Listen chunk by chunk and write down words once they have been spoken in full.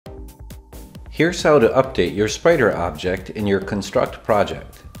Here's how to update your Spriter object in your Construct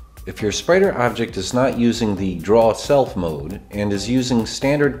project. If your Spriter object is not using the Draw Self mode and is using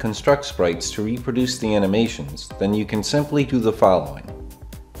standard Construct sprites to reproduce the animations, then you can simply do the following.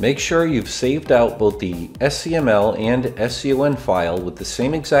 Make sure you've saved out both the SCML and SCON file with the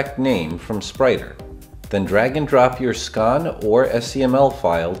same exact name from Spriter. Then drag and drop your SCON or SCML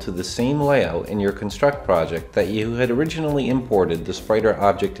file to the same layout in your Construct project that you had originally imported the Spriter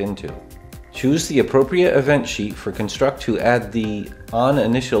object into. Choose the appropriate event sheet for Construct to add the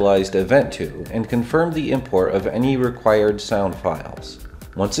onInitialized event to, and confirm the import of any required sound files.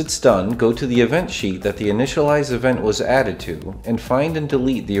 Once it's done, go to the event sheet that the initialize event was added to, and find and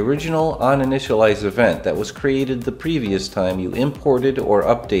delete the original onInitialize event that was created the previous time you imported or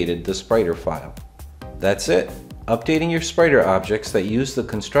updated the Spriter file. That's it! Updating your Spriter objects that use the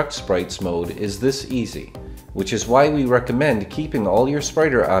Construct Sprites mode is this easy, which is why we recommend keeping all your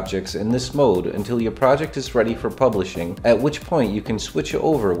Spriter objects in this mode until your project is ready for publishing, at which point you can switch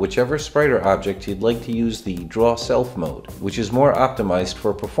over whichever Spriter object you'd like to use the Draw Self mode, which is more optimized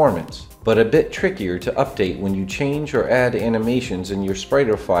for performance, but a bit trickier to update when you change or add animations in your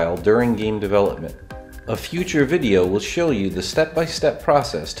Spriter file during game development. A future video will show you the step-by-step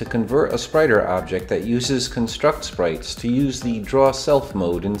process to convert a Spriter object that uses Construct sprites to use the Draw Self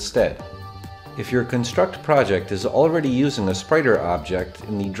mode instead. If your Construct project is already using a Spriter object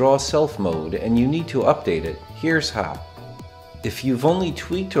in the Draw Self mode and you need to update it, here's how. If you've only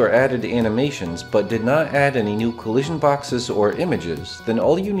tweaked or added animations but did not add any new collision boxes or images, then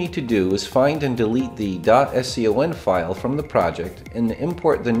all you need to do is find and delete the .scon file from the project and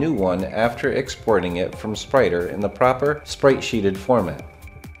import the new one after exporting it from Spriter in the proper sprite-sheeted format.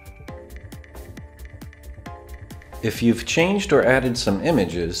 If you've changed or added some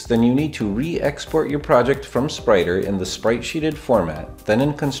images, then you need to re-export your project from Spriter in the sprite-sheeted format. Then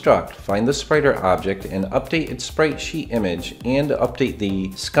in Construct, find the Spriter object and update its sprite sheet image and update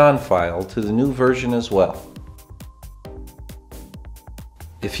the SCON file to the new version as well.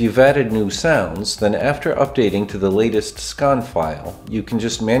 If you've added new sounds, then after updating to the latest SCON file, you can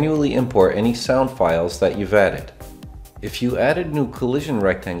just manually import any sound files that you've added. If you added new collision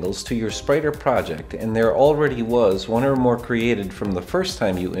rectangles to your Spriter project and there already was one or more created from the first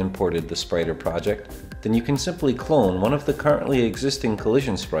time you imported the Spriter project, then you can simply clone one of the currently existing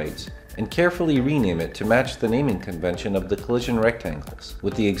collision sprites and carefully rename it to match the naming convention of the collision rectangles,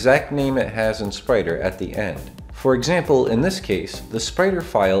 with the exact name it has in Spriter at the end. For example, in this case, the Spriter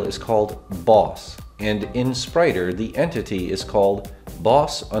file is called boss, and in Spriter the entity is called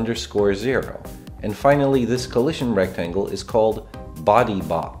boss_0. And finally, this collision rectangle is called body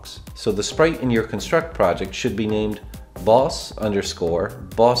box. So the sprite in your Construct project should be named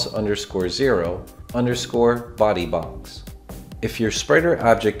boss_0_body box. If your Spriter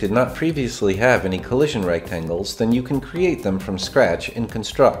object did not previously have any collision rectangles, then you can create them from scratch in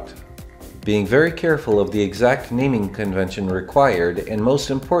Construct, being very careful of the exact naming convention required, and most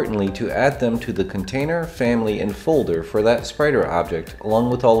importantly to add them to the container, family, and folder for that Spriter object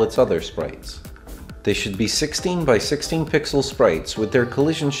along with all its other sprites. They should be 16 by 16 pixel sprites, with their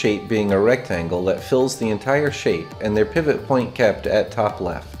collision shape being a rectangle that fills the entire shape and their pivot point kept at top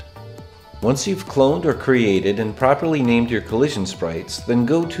left. Once you've cloned or created and properly named your collision sprites, then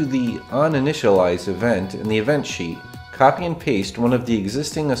go to the onInitialize event in the event sheet, copy and paste one of the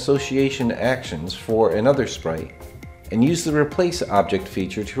existing association actions for another sprite, and use the Replace object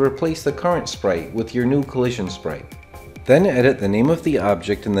feature to replace the current sprite with your new collision sprite. Then edit the name of the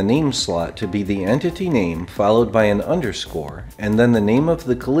object in the name slot to be the entity name followed by an underscore, and then the name of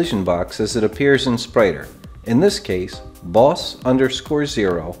the collision box as it appears in Spriter. In this case,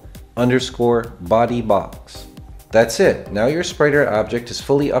 boss_0_body box. That's it. Now your Spriter object is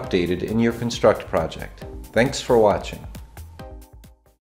fully updated in your Construct project. Thanks for watching.